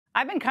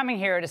I've been coming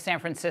here to San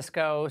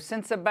Francisco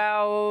since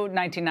about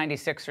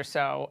 1996 or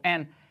so,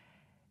 and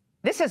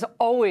this has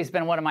always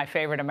been one of my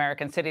favorite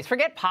American cities.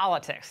 Forget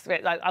politics.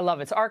 I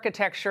love its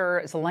architecture,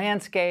 its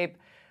landscape,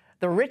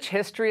 the rich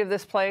history of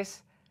this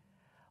place.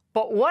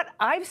 But what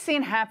I've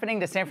seen happening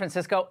to San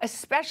Francisco,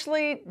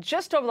 especially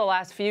just over the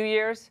last few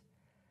years,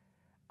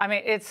 I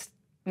mean, it's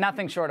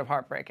nothing short of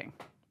heartbreaking.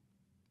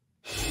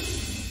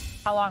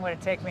 How long would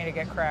it take me to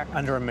get crack?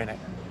 Under a minute.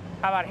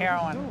 How about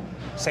heroin?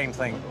 Same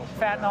thing.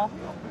 Fentanyl?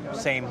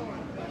 Same.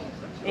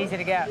 Easy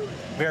to get.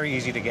 Very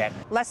easy to get.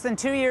 Less than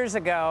 2 years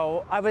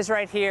ago, I was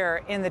right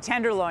here in the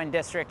Tenderloin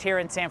district here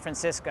in San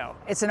Francisco.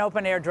 It's an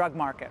open-air drug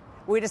market.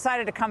 We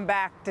decided to come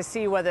back to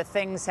see whether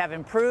things have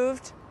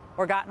improved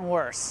or gotten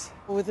worse.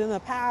 Within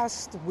the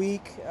past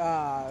week,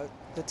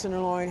 the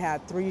Tenderloin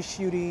had 3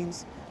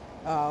 shootings.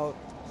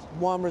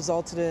 One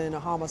resulted in a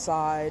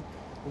homicide,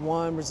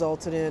 one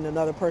resulted in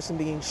another person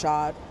being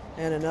shot,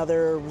 and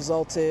another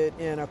resulted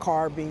in a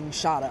car being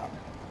shot up.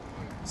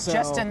 So,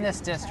 just in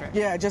this district?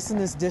 Yeah, just in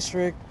this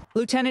district.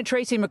 Lieutenant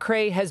Tracy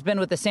McCrae has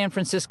been with the San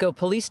Francisco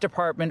Police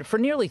Department for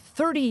nearly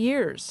 30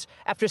 years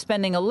after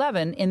spending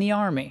 11 in the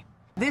Army.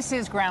 This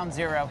is ground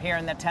zero here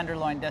in the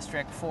Tenderloin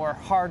district for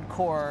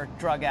hardcore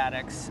drug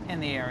addicts in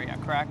the area,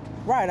 correct?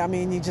 Right. I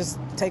mean, you just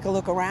take a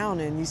look around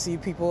and you see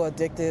people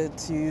addicted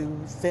to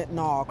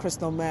fentanyl,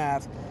 crystal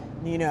meth,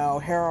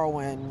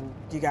 heroin.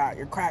 You got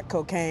your crack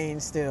cocaine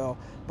still,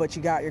 but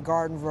you got your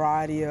garden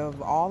variety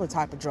of all the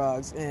type of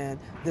drugs. And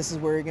this is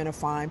where you're going to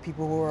find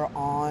people who are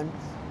on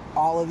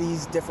all of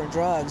these different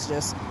drugs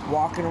just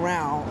walking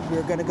around.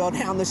 You're going to go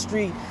down the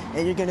street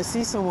and you're going to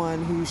see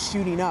someone who's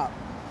shooting up.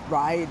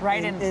 Right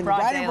in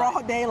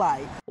broad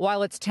daylight.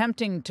 While it's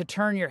tempting to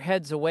turn your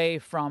heads away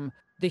from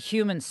the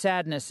human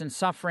sadness and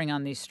suffering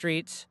on these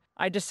streets,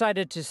 I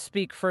decided to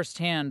speak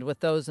firsthand with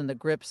those in the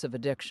grips of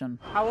addiction.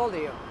 How old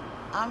are you?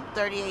 I'm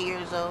 38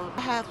 years old.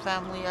 I have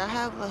family. I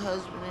have a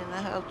husband and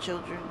I have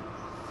children.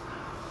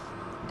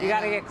 You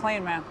got to get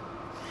clean, man.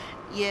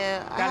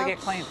 Yeah. Got to get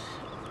clean.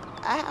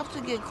 I have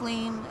to get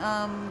clean.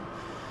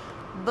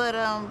 But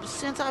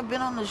since I've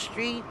been on the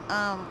street,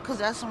 because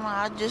that's when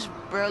I just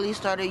barely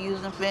started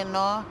using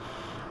fentanyl.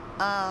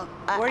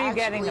 Where are you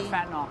getting the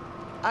fentanyl?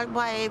 I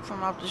buy it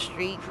from off the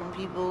street from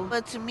people.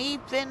 But to me,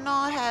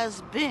 fentanyl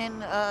has been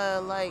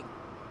like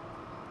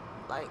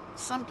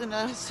something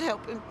that's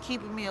helping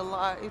keeping me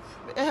alive.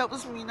 It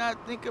helps me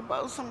not think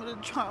about some of the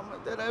trauma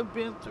that I've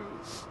been through.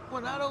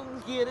 When I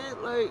don't get it,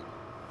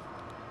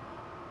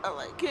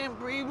 I can't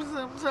breathe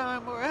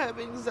sometimes, or I have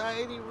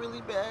anxiety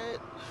really bad.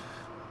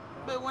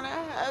 But when I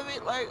have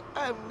it,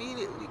 I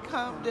immediately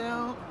calm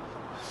down.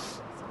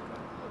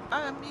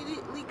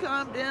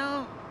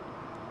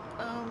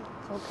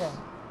 Okay.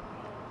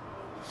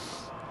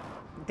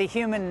 The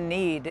human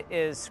need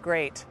is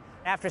great.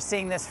 After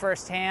seeing this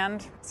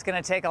firsthand, it's going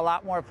to take a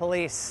lot more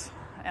police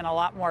and a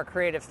lot more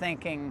creative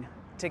thinking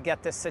to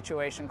get this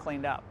situation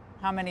cleaned up.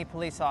 How many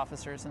police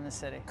officers in the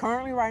city?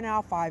 Currently, right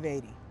now,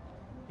 580.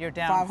 You're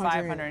down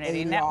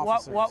 580. Now,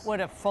 what would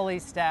a fully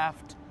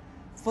staffed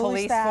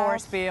police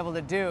force be able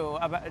to do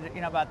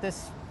about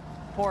this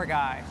poor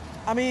guy?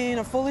 I mean,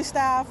 a fully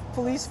staffed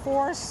police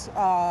force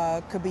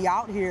could be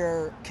out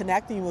here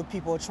connecting with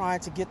people, trying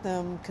to get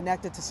them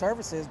connected to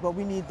services, but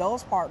we need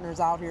those partners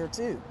out here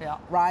too. Yeah.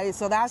 Right?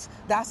 So that's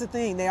the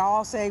thing. They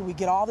all say we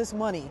get all this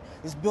money,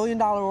 this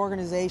billion-dollar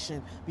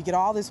organization, we get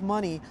all this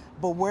money,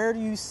 but where do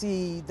you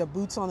see the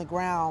boots on the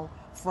ground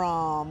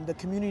from the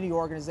community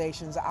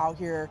organizations out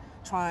here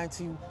trying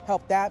to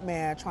help that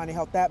man, trying to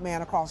help that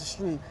man across the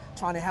street,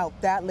 trying to help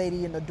that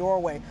lady in the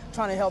doorway,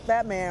 trying to help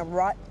that man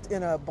right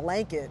in a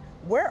blanket?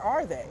 Where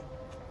are they?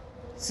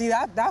 See,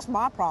 that's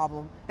my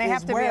problem. They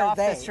have to be off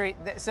the street.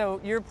 So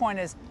your point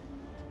is,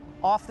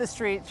 off the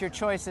streets, your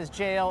choice is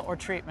jail or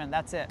treatment.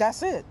 That's it.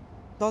 That's it.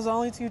 Those are the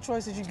only 2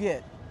 choices you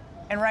get.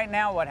 And right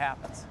now, what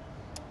happens?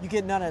 You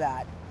get none of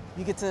that.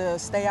 You get to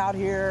stay out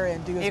here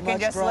and do as much drugs. You can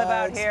just live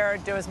out here,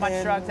 do as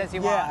much drugs as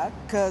you want. Yeah,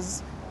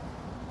 because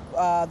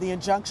the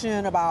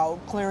injunction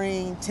about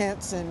clearing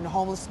tents and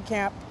homeless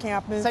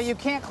encampments. So you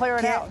can't clear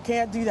it out?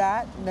 Can't do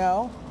that,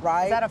 no,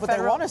 right? Is that a but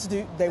federal?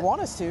 They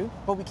want us to,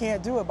 but we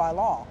can't do it by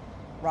law,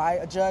 right?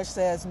 A judge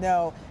says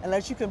no,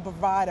 unless you can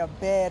provide a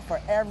bed for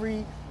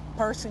every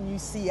person you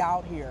see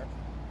out here.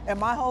 And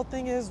my whole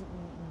thing is,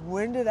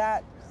 when did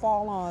that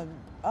fall on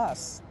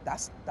us?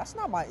 That's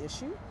not my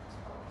issue.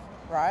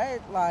 Right?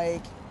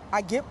 I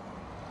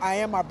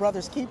am my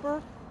brother's keeper,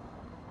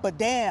 but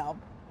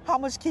damn, how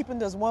much keeping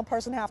does one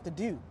person have to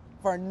do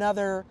for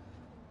another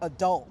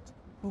adult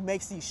who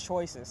makes these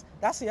choices?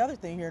 That's the other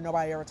thing here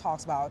nobody ever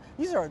talks about.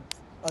 These are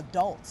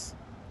adults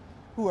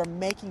who are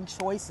making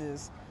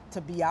choices to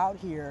be out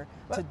here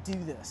to do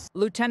this.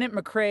 Lieutenant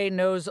McCrae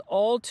knows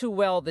all too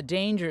well the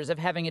dangers of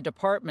having a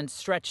department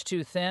stretched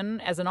too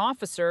thin as an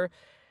officer,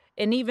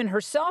 and even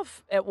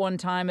herself at one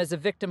time as a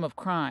victim of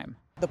crime.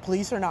 The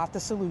police are not the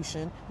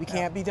solution. We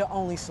can't be the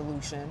only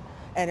solution.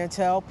 And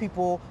until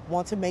people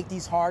want to make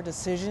these hard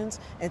decisions,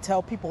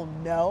 until people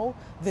know,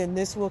 then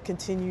this will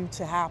continue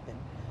to happen.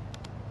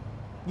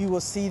 you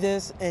will see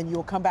this and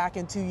you'll come back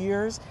in 2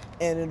 years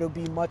and it'll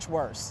be much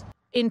worse.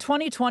 In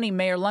 2020,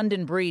 Mayor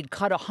London Breed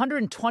cut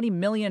 $120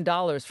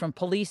 million from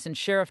police and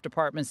sheriff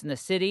departments in the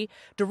city,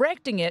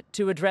 directing it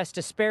to address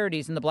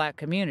disparities in the black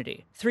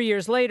community. 3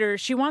 years later,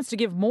 she wants to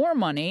give more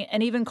money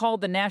and even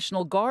called the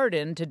National Guard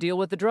in to deal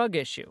with the drug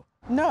issue.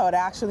 No, it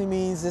actually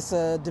means it's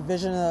a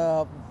division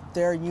of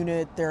their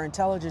unit, their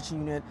intelligence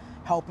unit,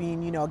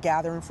 helping,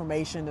 gather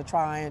information to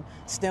try and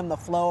stem the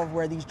flow of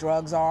where these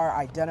drugs are,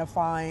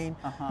 identifying,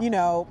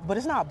 but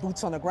it's not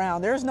boots on the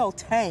ground. There's no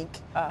tank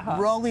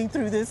rolling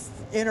through this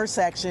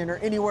intersection or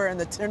anywhere in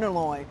the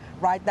Tenderloin,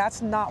 right?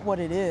 That's not what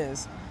it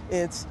is.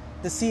 It's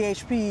the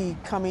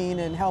CHP coming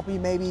and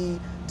helping, maybe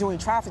doing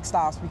traffic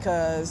stops,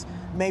 because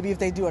maybe if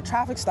they do a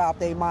traffic stop,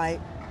 they might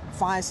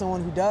find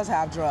someone who does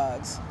have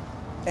drugs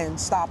and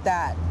stop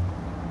that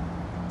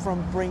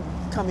from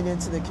coming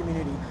into the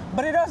community.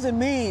 But it doesn't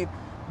mean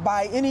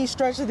by any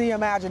stretch of the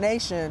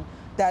imagination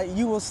that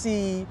you will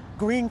see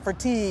green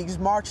fatigues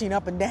marching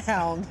up and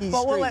down these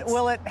streets.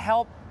 Will it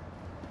help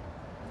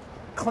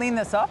clean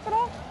this up at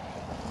all?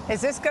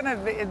 Is this going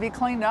to be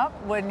cleaned up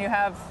when you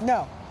have...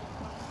 No.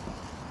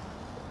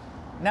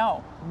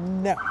 No.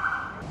 No.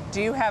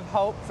 Do you have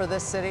hope for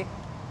this city?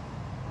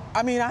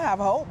 I mean, I have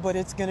hope, but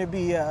it's going to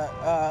be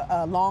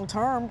a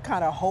long-term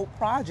kind of hope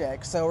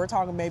project. So we're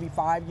talking maybe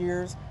 5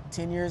 years,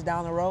 10 years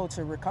down the road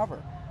to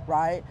recover,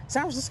 right?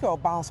 San Francisco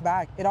bounced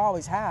back. It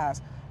always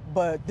has.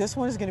 But this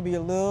one is going to be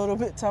a little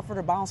bit tougher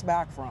to bounce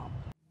back from.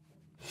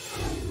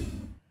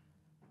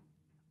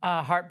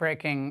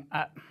 Heartbreaking.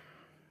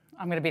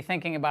 I'm going to be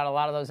thinking about a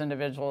lot of those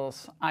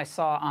individuals I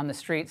saw on the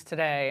streets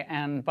today,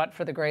 and but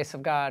for the grace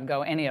of God,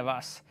 go any of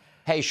us.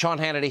 Hey, Sean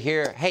Hannity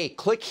here. Hey,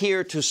 click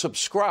here to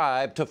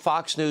subscribe to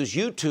Fox News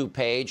YouTube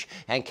page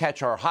and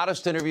catch our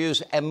hottest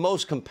interviews and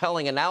most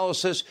compelling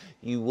analysis.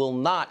 You will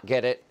not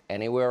get it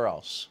anywhere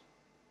else.